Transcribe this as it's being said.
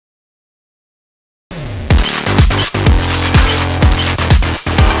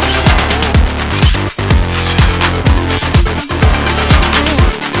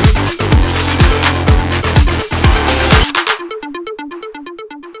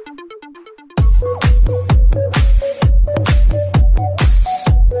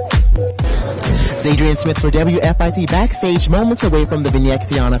Adrian Smith for WFIT backstage moments away from the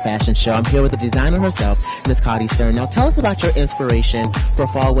Venexiana fashion show. I'm here with the designer herself, Ms. Cotty Stern. Now tell us about your inspiration for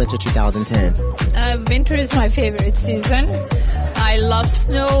fall-winter 2010. Winter is my favorite season. I love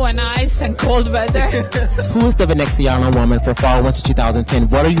snow and ice and cold weather. Who is the Venexiana woman for fall-winter 2010?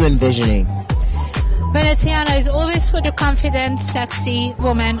 What are you envisioning? Veneziana is always for the confident, sexy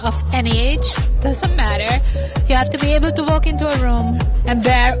woman of any age. Doesn't matter. You have to be able to walk into a room and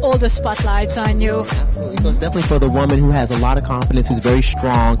bear all the spotlights on you. Absolutely. So it's definitely for the woman who has a lot of confidence, who's very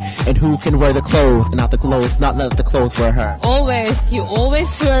strong, and who can wear the clothes and not let the clothes wear her. Always. You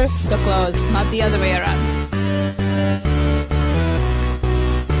always wear the clothes, not the other way around.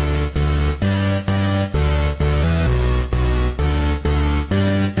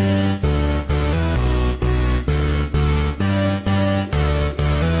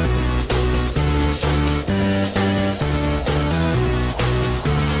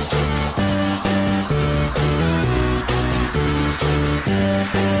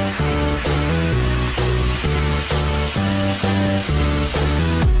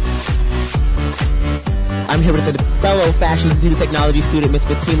 I'm here with the fellow Fashion Institute of Technology student, Miss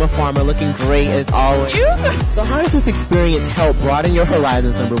Fatima Farmer, looking great as always. So how does this experience help broaden your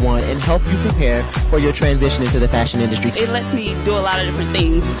horizons, number one, and help you prepare for your transition into the fashion industry? It lets me do a lot of different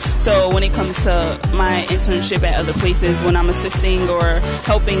things. So when it comes to my internship at other places, when I'm assisting or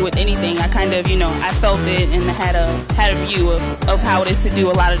helping with anything, I kind of, I felt it and had a view of how it is to do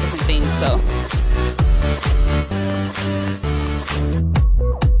a lot of different things. So.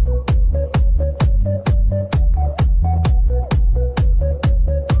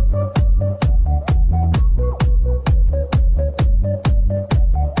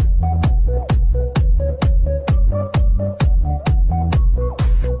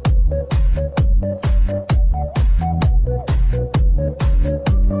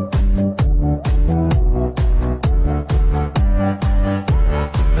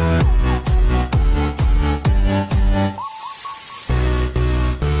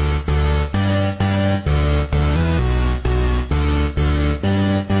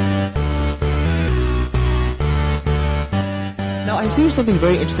 I see there's something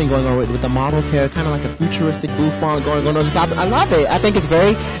very interesting going on with the model's hair, kind of like a futuristic bouffant going on the top. I love it. I think it's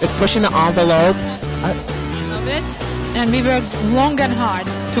pushing the envelope. I love it. And we worked long and hard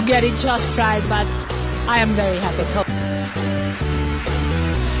to get it just right, but I am very happy.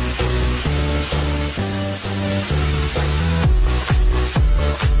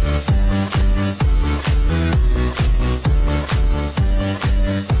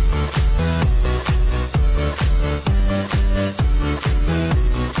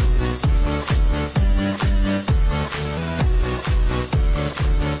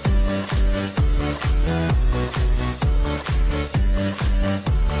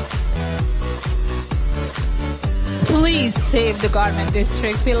 Please save the garment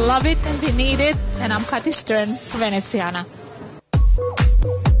district. We love it and we need it. And I'm Cotty Stern, Veneziana.